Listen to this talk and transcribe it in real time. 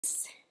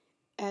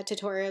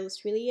Tutorial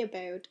is really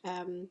about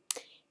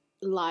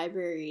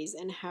libraries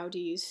and how do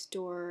you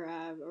store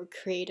or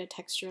create a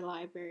texture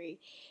library.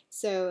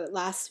 So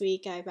last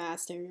week I've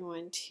asked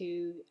everyone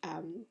to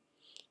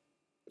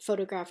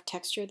photograph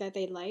texture that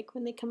they like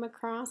when they come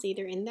across,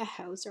 either in the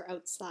house or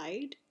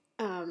outside.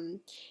 An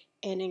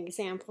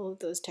example of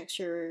those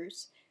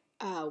textures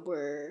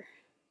were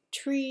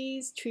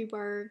trees, tree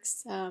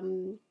barks,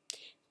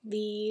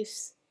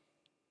 leaves,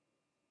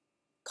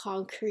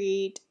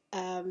 concrete,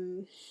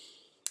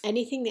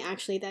 anything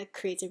that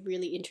creates a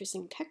really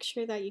interesting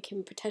texture that you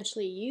can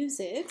potentially use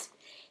it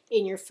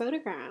in your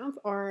photograph.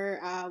 Or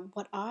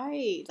what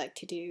I like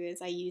to do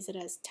is I use it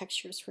as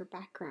textures for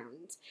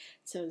backgrounds.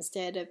 So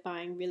instead of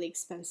buying really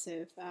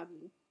expensive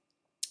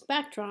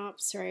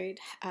backdrops, right,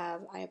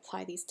 I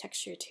apply these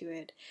texture to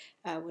it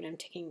when I'm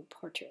taking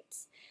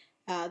portraits.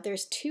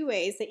 There's two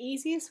ways. The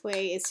easiest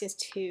way is just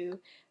to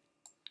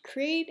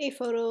create a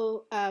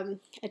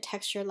a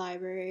texture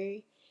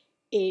library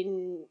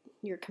in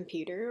your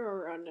computer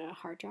or on a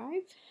hard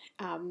drive,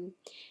 and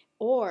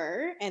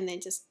then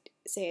just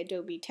say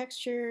Adobe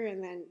texture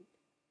and then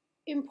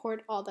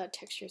import all the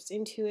textures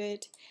into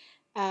it.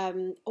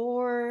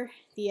 Or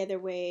the other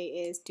way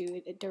is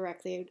do it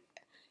directly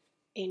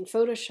in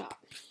Photoshop.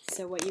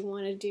 So what you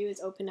want to do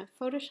is open up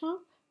Photoshop,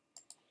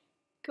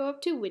 go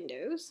up to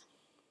Windows,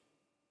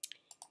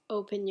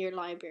 open your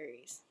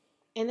libraries,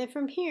 and then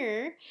from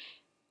here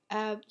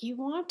you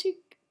want to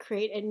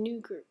create a new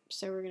group.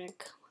 So we're going to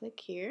click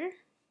here.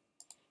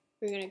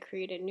 We're going to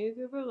create a new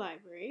group of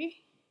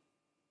library.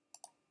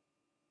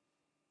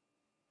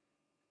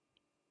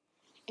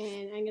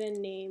 And I'm going to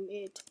name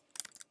it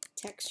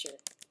texture.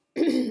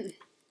 Then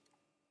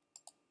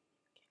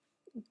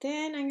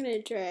I'm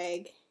going to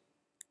drag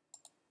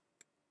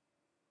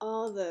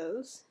all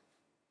those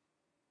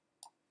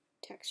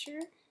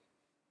texture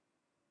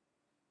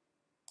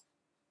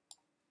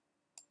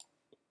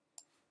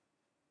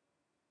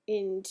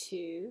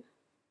into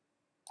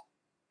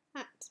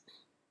that.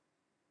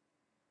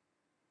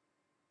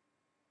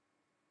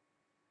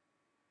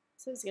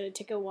 So it's going to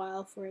take a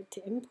while for it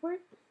to import.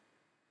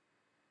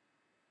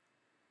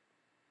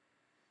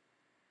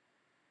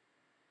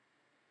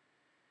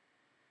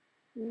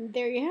 And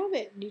there you have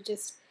it. You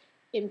just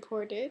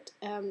imported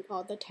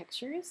all the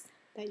textures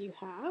that you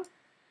have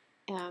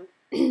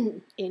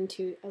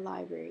into a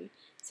library.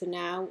 So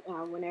now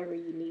whenever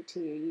you need to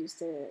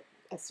use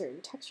a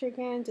certain texture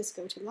again, just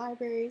go to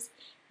libraries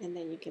and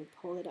then you can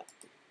pull it up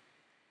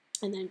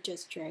and then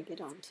just drag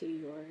it onto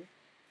your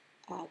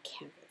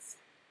canvas.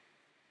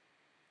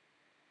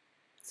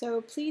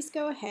 So please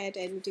go ahead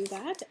and do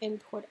that,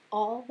 import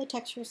all the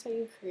textures that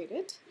you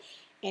created.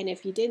 And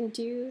if you didn't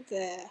do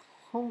the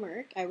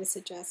homework, I would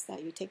suggest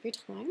that you take your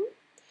time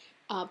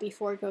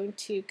before going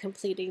to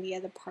completing the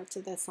other parts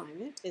of the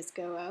assignment. Is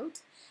go out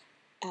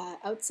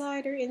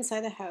outside or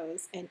inside the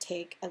house and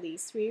take at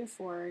least 3 or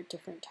 4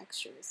 different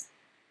textures.